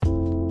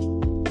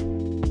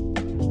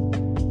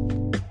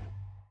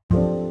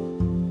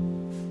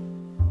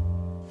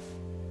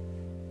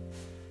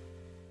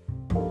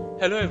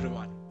Hello,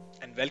 everyone,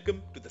 and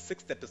welcome to the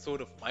sixth episode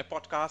of my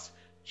podcast,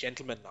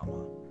 Gentleman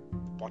Nama,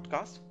 the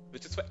podcast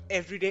which is for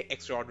everyday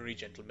extraordinary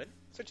gentlemen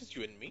such as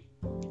you and me,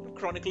 and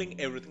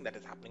chronicling everything that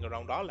is happening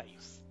around our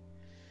lives.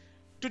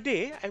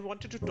 Today, I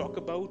wanted to talk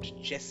about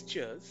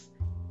gestures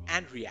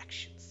and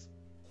reactions.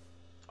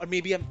 Or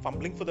maybe I'm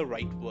fumbling for the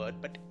right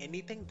word, but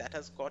anything that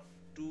has got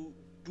to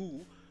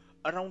do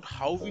around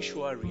how we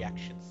show our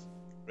reactions,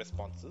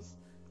 responses,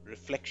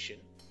 reflection,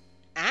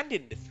 and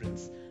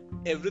indifference to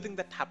everything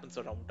that happens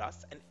around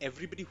us and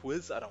everybody who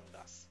is around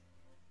us.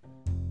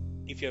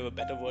 If you have a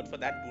better word for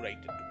that, do write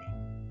it to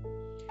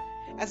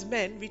me. As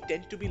men, we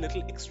tend to be a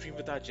little extreme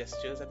with our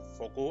gestures and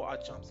forego our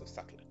charms of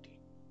subtlety.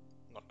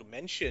 Not to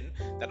mention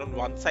that on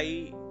one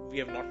side, we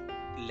have not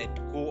let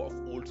go of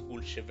old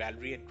school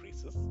chivalry and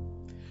graces.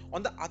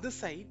 On the other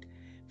side,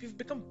 we've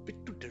become a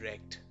bit too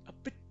direct, a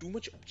bit too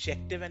much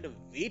objective, and a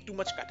way too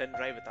much cut and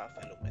dry with our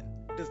fellow men.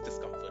 It is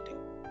discomforting.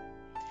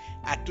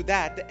 Add to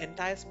that the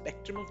entire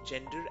spectrum of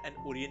gender and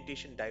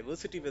orientation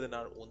diversity within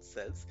our own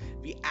selves,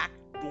 we act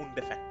tone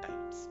deaf at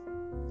times.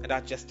 And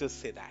our gestures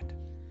say that.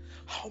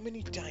 How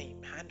many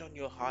times, hand on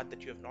your heart,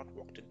 that you have not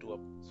walked into a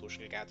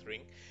social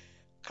gathering,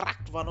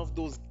 cracked one of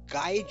those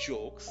guy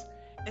jokes,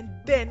 and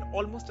then,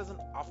 almost as an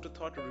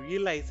afterthought,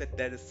 realize that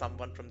there is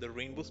someone from the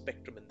rainbow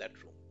spectrum in that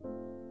room?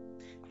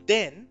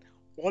 Then,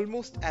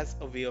 almost as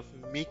a way of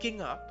making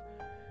up,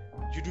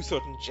 you do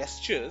certain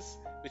gestures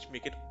which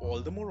make it all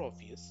the more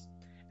obvious,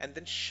 and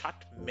then shut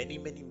many,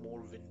 many more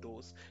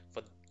windows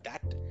for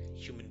that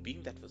human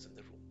being that was in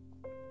the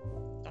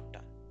room. Not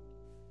done.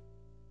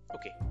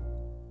 Okay,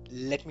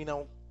 let me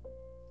now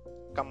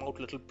come out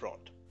a little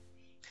broad.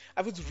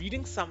 I was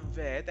reading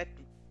somewhere that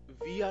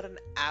we are an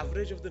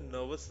average of the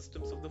nervous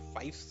systems of the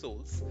five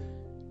souls.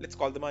 Let's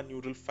call them our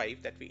neural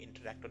five that we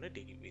interact on a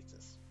daily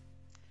basis.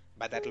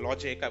 By that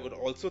logic, I would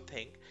also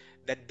think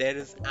that there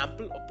is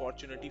ample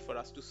opportunity for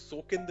us to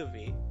soak in the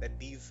way that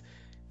these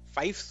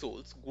five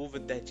souls go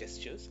with their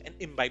gestures and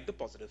imbibe the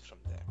positives from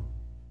there.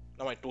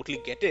 Now, I totally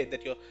get it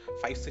that your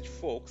five such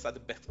folks are the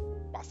best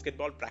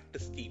basketball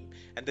practice team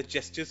and the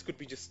gestures could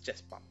be just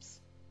chest bumps.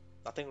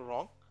 Nothing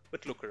wrong,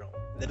 but look around.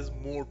 There is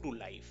more to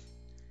life.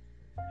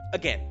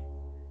 Again,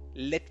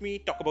 let me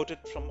talk about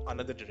it from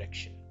another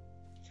direction.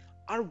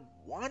 Our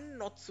one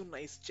not so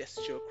nice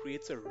gesture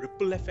creates a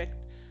ripple effect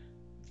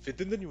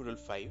within the neural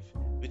five,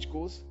 which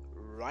goes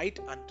right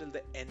until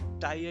the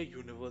entire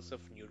universe of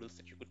neurals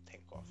that you could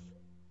think of.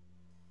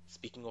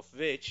 Speaking of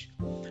which,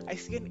 I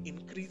see an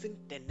increasing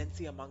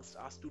tendency amongst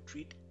us to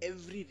treat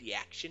every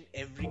reaction,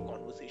 every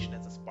conversation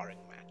as a sparring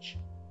match,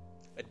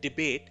 a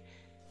debate,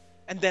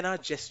 and then our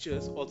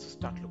gestures also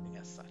start looking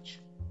as such.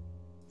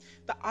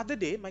 The other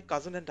day, my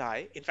cousin and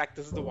I, in fact,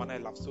 this is the one I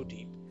love so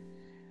deep,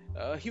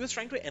 he was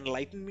trying to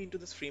enlighten me into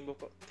this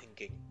framework of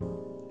thinking.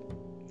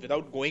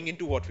 Without going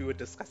into what we were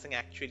discussing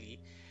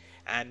actually,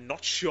 and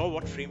not sure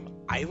what frame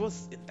I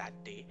was in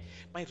that day,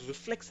 my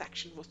reflex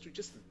action was to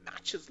just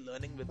match his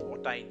learning with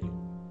what I knew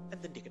and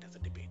then take it as a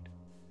debate.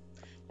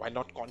 Why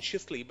not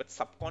consciously, but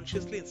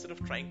subconsciously, instead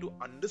of trying to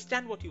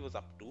understand what he was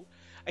up to,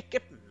 I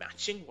kept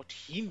matching what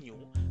he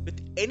knew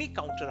with any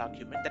counter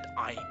argument that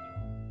I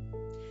knew.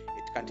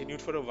 It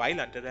continued for a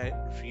while until I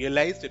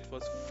realized it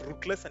was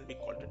fruitless and we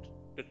called it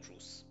the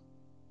truce.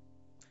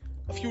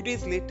 A few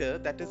days later,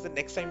 that is the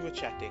next time we were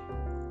chatting,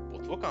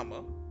 both were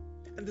calmer,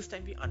 and this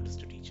time we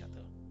understood each other.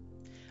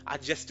 Our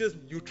gestures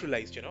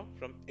neutralized,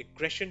 from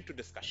aggression to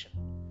discussion.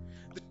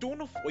 The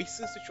tone of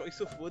voices, the choice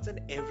of words, and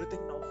everything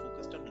now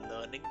focused on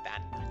learning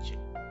than matching.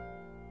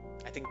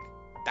 I think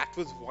that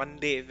was one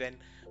day when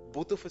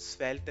both of us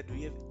felt that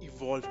we have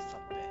evolved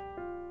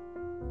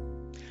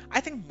somewhere.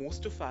 I think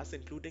most of us,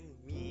 including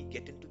me,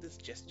 get into this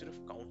gesture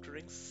of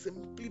countering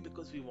simply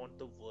because we want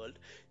the world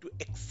to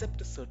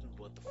accept a certain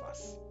worth of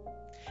us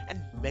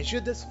and measure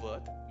this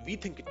worth, we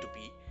think it to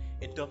be,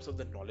 in terms of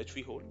the knowledge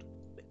we hold,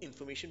 the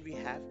information we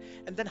have,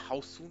 and then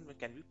how soon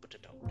can we put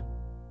it out.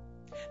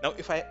 Now,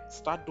 if I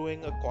start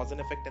doing a cause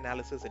and effect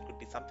analysis, it could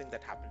be something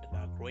that happened in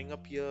our growing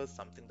up years,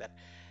 something that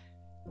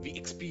we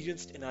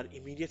experienced in our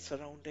immediate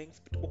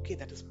surroundings, but okay,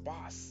 that is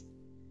past.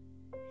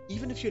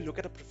 Even if you look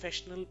at a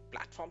professional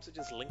platform such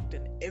as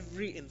LinkedIn,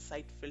 every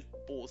insight-filled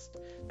post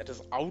that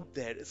is out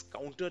there is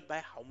countered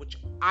by how much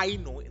I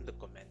know in the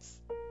comments.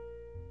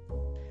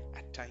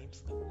 At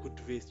times, a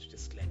good way is to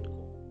just let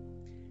go,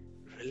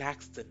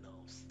 relax the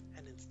nerves,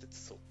 and instead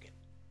soak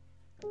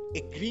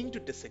in. Agreeing to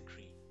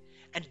disagree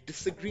and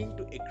disagreeing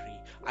to agree.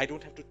 I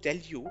don't have to tell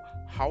you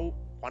how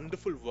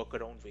wonderful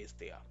workaround ways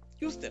they are.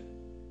 Use them.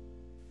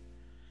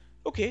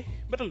 Okay,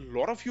 but a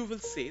lot of you will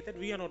say that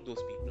we are not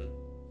those people.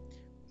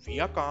 We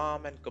are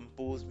calm and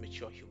composed,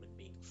 mature human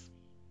beings.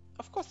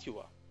 Of course you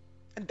are.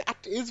 And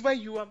that is why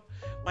you are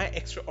my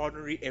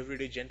extraordinary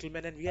everyday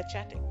gentleman and we are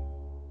chatting.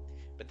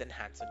 But then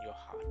hands on your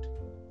heart.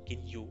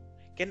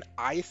 Can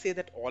I say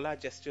that all our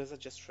gestures are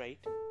just right?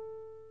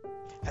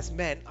 As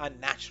men, our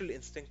natural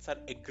instincts are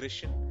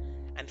aggression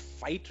and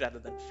fight rather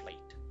than flight.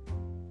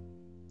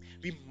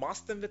 We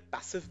mask them with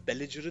passive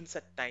belligerence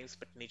at times,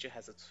 but nature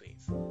has its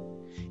ways.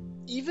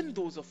 even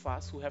those of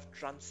us who have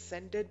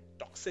transcended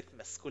toxic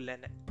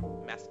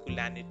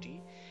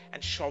masculinity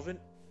and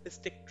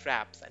chauvinistic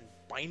traps and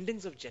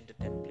bindings of gender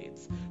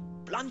templates,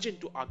 plunge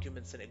into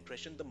arguments and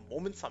aggression the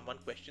moment someone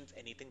questions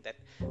anything that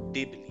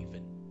they believe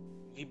in,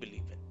 we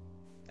believe in,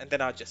 and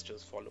then our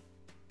gestures follow.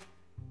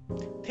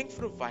 Think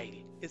for a while,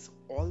 is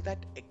all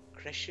that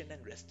aggression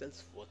and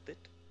wrestles worth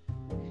it?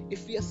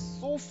 If we are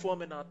so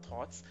firm in our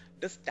thoughts,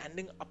 does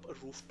standing up a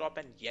rooftop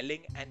and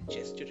yelling and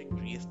gesturing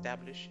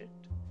re-establish it?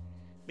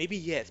 Maybe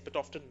yes, but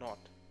often not.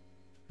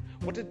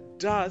 What it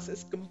does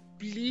is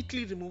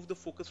completely remove the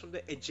focus from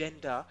the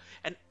agenda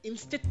and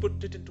instead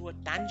put it into a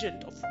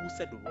tangent of who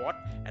said what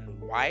and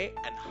why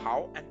and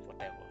how and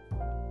whatever.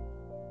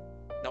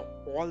 Now,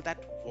 all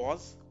that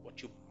was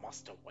what you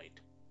must avoid.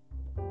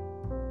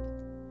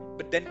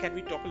 But then, can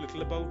we talk a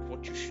little about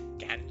what you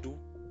can do,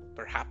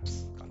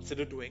 perhaps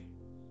consider doing?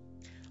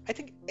 I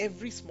think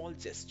every small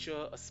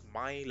gesture, a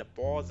smile, a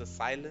pause, a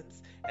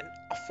silence, an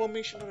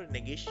affirmation or a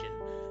negation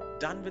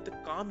done with a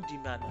calm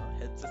demeanor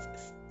helps us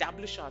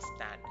establish our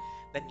stand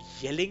than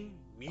yelling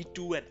me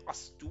too and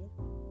us too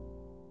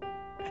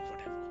and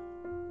whatever.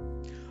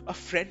 A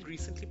friend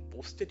recently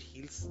posted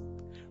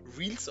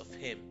reels of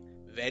him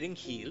wearing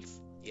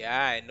heels.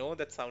 Yeah, I know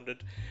that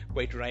sounded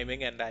quite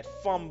rhyming and I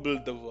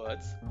fumbled the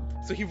words.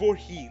 So he wore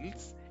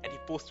heels and he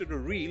posted a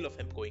reel of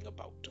him going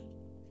about.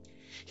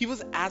 He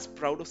was as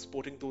proud of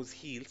sporting those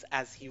heels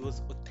as he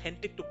was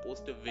authentic to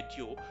post a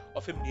video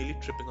of him nearly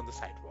tripping on the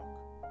sidewalk.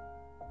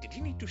 Did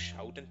he need to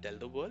shout and tell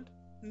the world?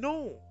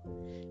 No.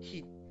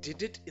 He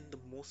did it in the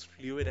most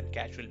fluid and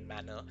casual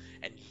manner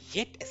and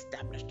yet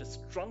established a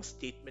strong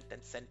statement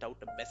and sent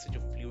out a message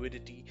of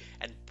fluidity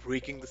and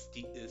breaking the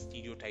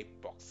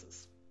stereotype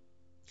boxes.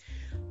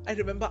 I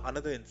remember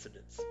another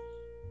incident.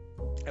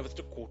 I was at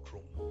a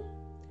courtroom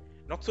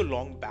not so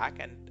long back,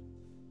 and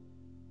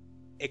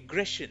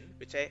aggression,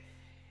 which I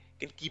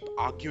can keep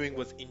arguing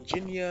was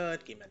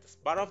engineered, came at the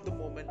spur of the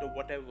moment or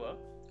whatever,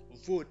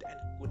 would and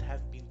could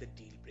have been the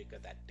deal breaker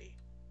that day.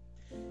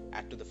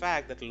 Add to the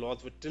fact that the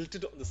laws were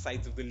tilted on the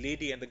sides of the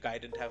lady and the guy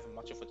didn't have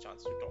much of a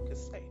chance to talk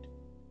his side.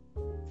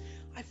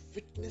 I've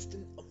witnessed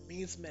in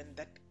amazement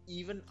that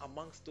even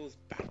amongst those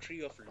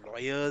battery of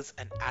lawyers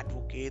and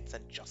advocates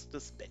and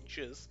justice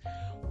benches,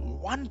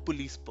 one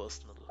police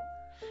personnel,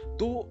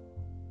 though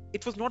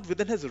it was not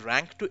within his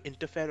rank to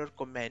interfere or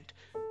comment,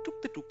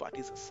 took the two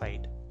parties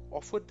aside,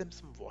 offered them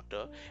some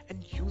water,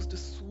 and used a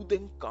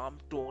soothing, calm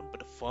tone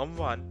but a firm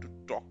one to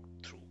talk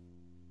through.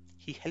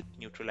 He helped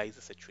neutralize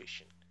the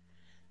situation.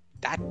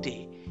 That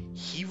day,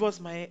 he was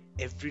my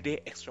everyday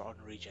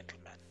extraordinary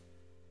gentleman.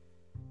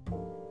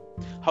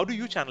 How do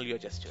you channel your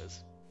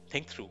gestures?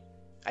 Think through.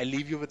 I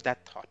leave you with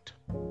that thought.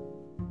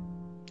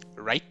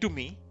 Write to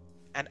me,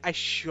 and I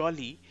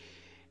surely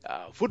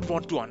would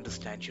want to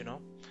understand,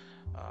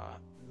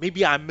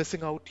 maybe I'm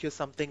missing out here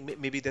something,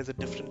 maybe there's a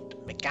different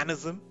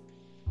mechanism.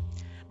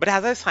 But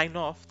as I sign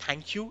off,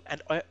 thank you,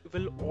 and I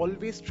will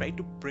always try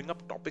to bring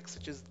up topics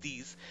such as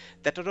these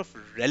that are of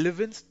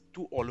relevance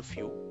to all of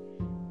you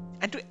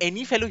and to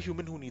any fellow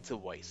human who needs a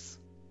voice.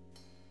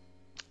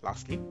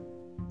 Lastly,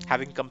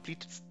 having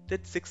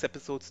completed 6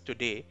 episodes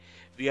today,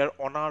 we are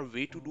on our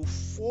way to do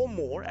 4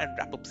 more and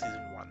wrap up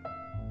season 1.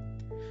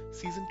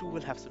 Season 2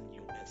 will have some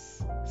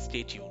newness.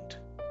 Stay tuned.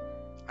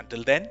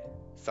 Until then,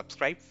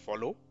 subscribe,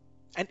 follow,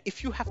 and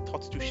if you have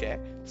thoughts to share,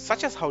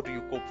 such as how do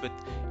you cope with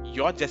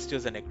your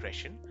gestures and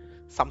aggression,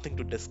 something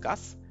to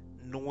discuss,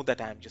 know that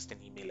I am just an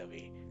email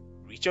away.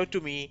 Reach out to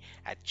me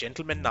at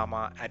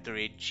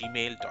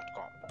gentlemannama@gmail.com.